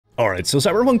Alright, so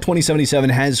Cyberpunk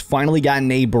 2077 has finally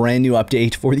gotten a brand new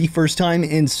update for the first time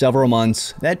in several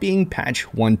months, that being patch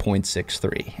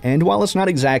 1.63. And while it's not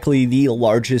exactly the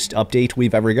largest update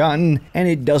we've ever gotten, and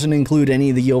it doesn't include any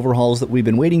of the overhauls that we've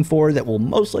been waiting for that will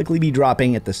most likely be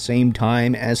dropping at the same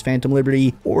time as Phantom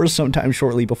Liberty or sometime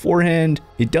shortly beforehand,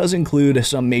 it does include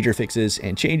some major fixes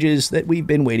and changes that we've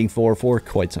been waiting for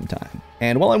quite some time.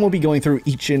 And while I won't be going through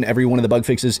each and every one of the bug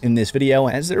fixes in this video,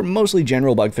 as they're mostly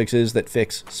general bug fixes that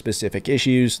fix specific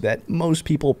issues that most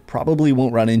people probably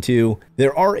won't run into,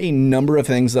 there are a number of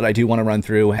things that I do want to run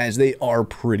through as they are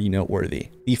pretty noteworthy.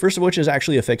 The first of which is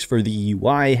actually a fix for the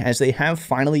UI, as they have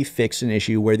finally fixed an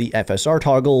issue where the FSR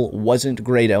toggle wasn't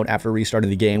grayed out after restarting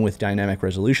the game with dynamic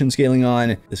resolution scaling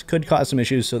on. This could cause some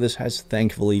issues, so this has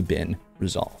thankfully been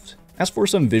resolved. As for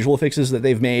some visual fixes that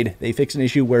they've made, they fixed an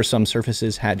issue where some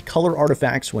surfaces had color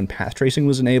artifacts when path tracing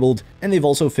was enabled, and they've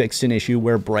also fixed an issue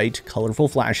where bright, colorful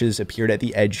flashes appeared at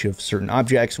the edge of certain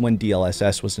objects when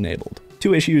DLSS was enabled.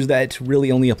 Two issues that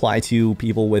really only apply to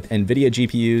people with NVIDIA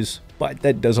GPUs, but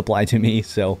that does apply to me,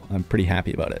 so I'm pretty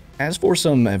happy about it. As for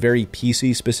some very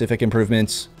PC-specific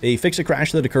improvements, they fixed a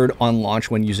crash that occurred on launch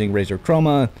when using Razer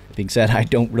Chroma. That being said, I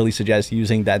don't really suggest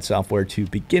using that software to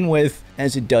begin with,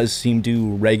 as it does seem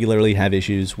to regularly have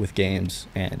issues with games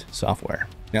and software.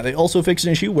 Now, they also fixed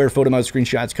an issue where photo mode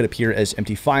screenshots could appear as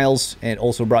empty files and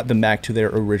also brought them back to their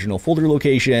original folder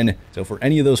location. So for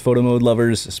any of those photo mode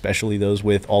lovers, especially those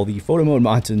with all the photo mode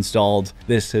mods installed,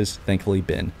 this has thankfully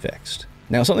been fixed.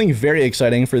 Now, something very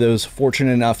exciting for those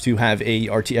fortunate enough to have a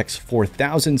RTX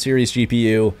 4000 series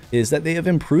GPU is that they have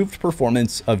improved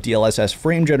performance of DLSS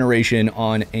frame generation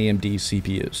on AMD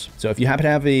CPUs. So if you happen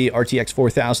to have a RTX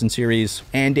 4000 series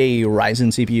and a Ryzen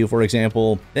CPU, for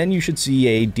example, then you should see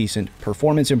a decent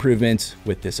performance improvement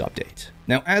with this update.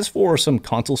 Now, as for some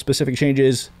console-specific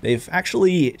changes, they've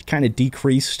actually kind of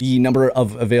decreased the number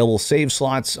of available save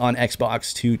slots on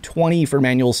Xbox to 20 for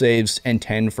manual saves and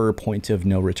 10 for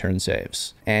point-of-no-return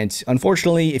saves. And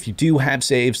unfortunately, if you do have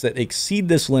saves that exceed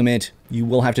this limit, you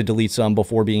will have to delete some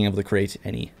before being able to create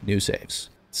any new saves.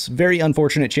 It's a very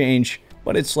unfortunate change,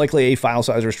 but it's likely a file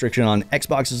size restriction on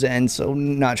Xbox's end, so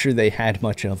not sure they had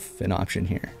much of an option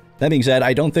here. That being said,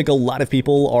 I don't think a lot of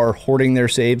people are hoarding their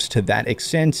saves to that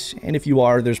extent, and if you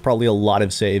are, there's probably a lot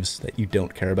of saves that you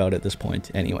don't care about at this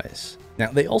point anyways.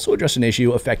 Now, they also addressed an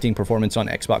issue affecting performance on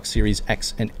Xbox Series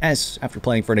X and S after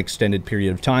playing for an extended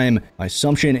period of time. My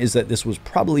assumption is that this was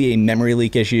probably a memory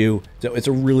leak issue, so it's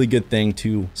a really good thing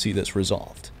to see this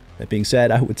resolved. That being said,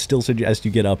 I would still suggest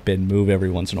you get up and move every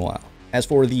once in a while. As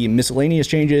for the miscellaneous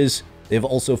changes, they've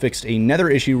also fixed another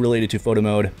issue related to photo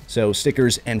mode, so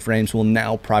stickers and frames will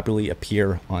now properly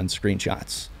appear on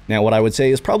screenshots. Now, what I would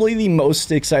say is probably the most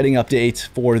exciting update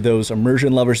for those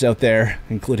immersion lovers out there,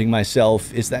 including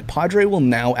myself, is that Padre will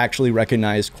now actually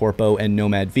recognize Corpo and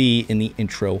Nomad V in the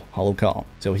intro holocall.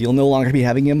 So he'll no longer be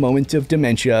having a moment of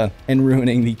dementia and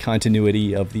ruining the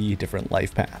continuity of the different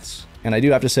life paths. And I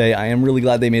do have to say, I am really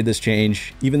glad they made this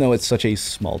change, even though it's such a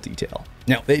small detail.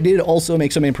 Now, they did also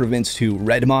make some improvements to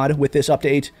Red Mod with this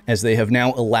update, as they have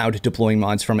now allowed deploying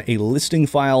mods from a listing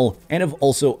file and have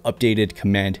also updated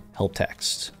command help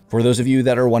text. For those of you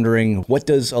that are wondering, what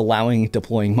does allowing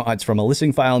deploying mods from a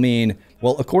listing file mean?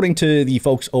 Well, according to the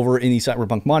folks over in the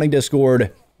Cyberpunk modding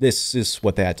Discord, this is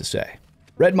what they had to say.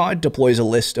 Red Mod deploys a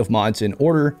list of mods in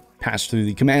order, passed through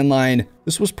the command line.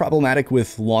 This was problematic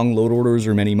with long load orders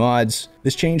or many mods.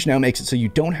 This change now makes it so you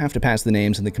don't have to pass the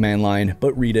names in the command line,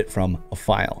 but read it from a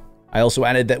file. I also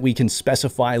added that we can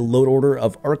specify load order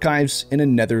of archives in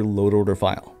another load order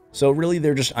file. So really,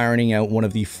 they're just ironing out one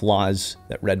of the flaws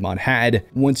that Red Mod had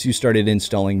once you started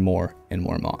installing more and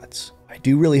more mods. I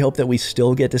do really hope that we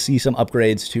still get to see some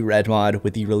upgrades to Red Mod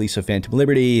with the release of Phantom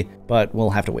Liberty, but we'll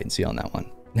have to wait and see on that one.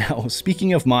 Now,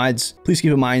 speaking of mods, please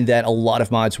keep in mind that a lot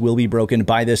of mods will be broken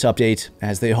by this update,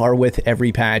 as they are with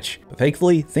every patch. But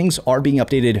thankfully, things are being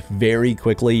updated very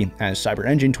quickly, as Cyber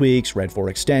Engine tweaks, Red 4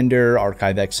 Extender,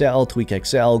 Archive XL, Tweak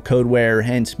XL, Codeware,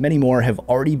 and many more have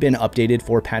already been updated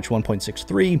for patch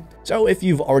 1.63. So if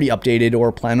you've already updated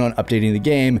or plan on updating the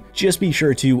game, just be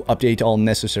sure to update all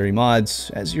necessary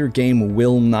mods, as your game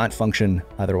will not function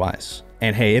otherwise.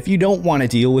 And hey, if you don't want to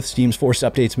deal with Steam's forced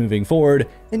updates moving forward,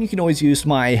 then you can always use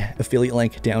my affiliate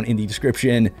link down in the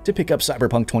description to pick up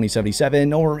Cyberpunk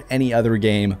 2077 or any other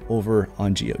game over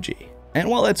on GOG. And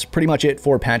while that's pretty much it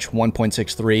for patch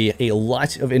 1.63, a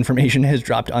lot of information has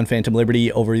dropped on Phantom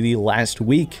Liberty over the last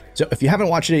week. So if you haven't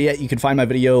watched it yet, you can find my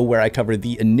video where I cover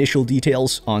the initial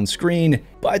details on screen,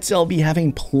 but I'll be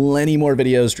having plenty more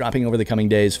videos dropping over the coming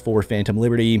days for Phantom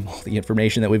Liberty, all the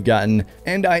information that we've gotten,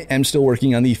 and I am still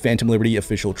working on the Phantom Liberty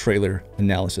official trailer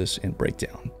analysis and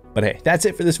breakdown. But hey, that's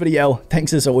it for this video.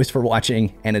 Thanks as always for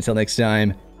watching, and until next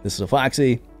time, this is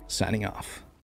Apoqsi, signing off.